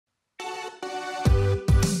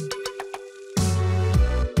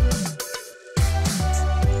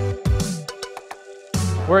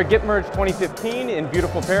We're at Git Merge 2015 in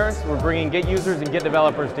beautiful Paris. We're bringing Git users and Git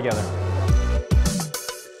developers together.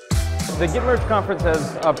 The Git Merge conference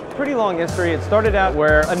has a pretty long history. It started out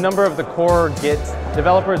where a number of the core Git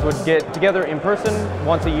developers would get together in person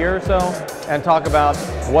once a year or so and talk about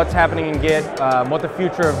what's happening in Git, what the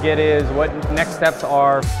future of Git is, what next steps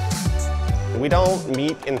are. We don't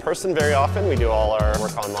meet in person very often. We do all our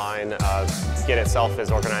work online. Git itself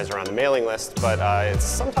is organized around a mailing list, but it's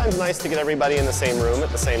sometimes nice to get everybody in the same room at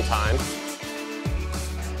the same time.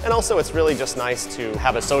 And also, it's really just nice to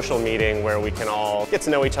have a social meeting where we can all get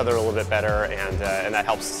to know each other a little bit better, and that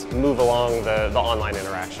helps move along the online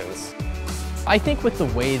interactions. I think with the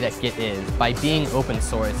way that Git is, by being open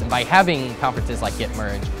source and by having conferences like Git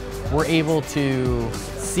Merge, we're able to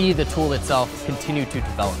see the tool itself continue to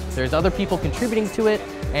develop. There's other people contributing to it,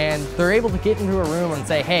 and they're able to get into a room and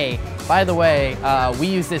say, hey, by the way, we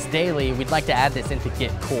use this daily, we'd like to add this into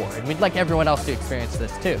Git core, and we'd like everyone else to experience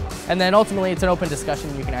this too. And then ultimately it's an open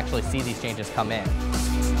discussion, you can actually see these changes come in.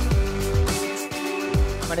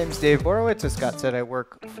 My name is Dave Borowitz. As Scott said, I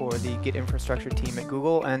work for the Git infrastructure team at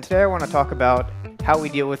Google, and today I want to talk about how we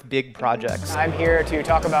deal with big projects. I'm here to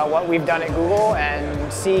talk about what we've done at Google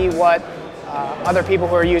and see what other people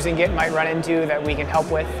who are using Git might run into that we can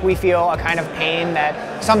help with. We feel a kind of pain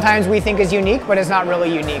that sometimes we think is unique, but is not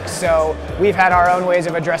really unique. So we've had our own ways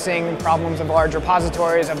of addressing problems of large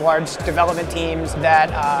repositories, of large development teams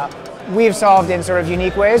that we've solved in sort of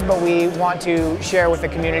unique ways, but we want to share with the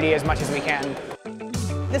community as much as we can.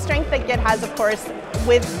 The strength that Git has, of course,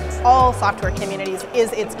 with all software communities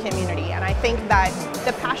is its community. And I think that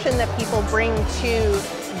the passion that people bring to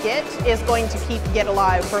Git is going to keep Git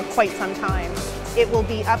alive for quite some time. It will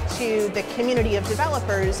be up to the community of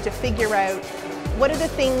developers to figure out what are the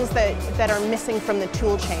things that are missing from the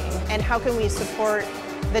tool chain and how can we support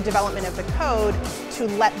the development of the code to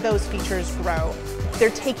let those features grow. They're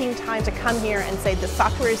taking time to come here and say the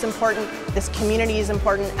software is important, this community is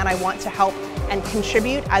important, and I want to help and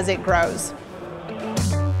contribute as it grows.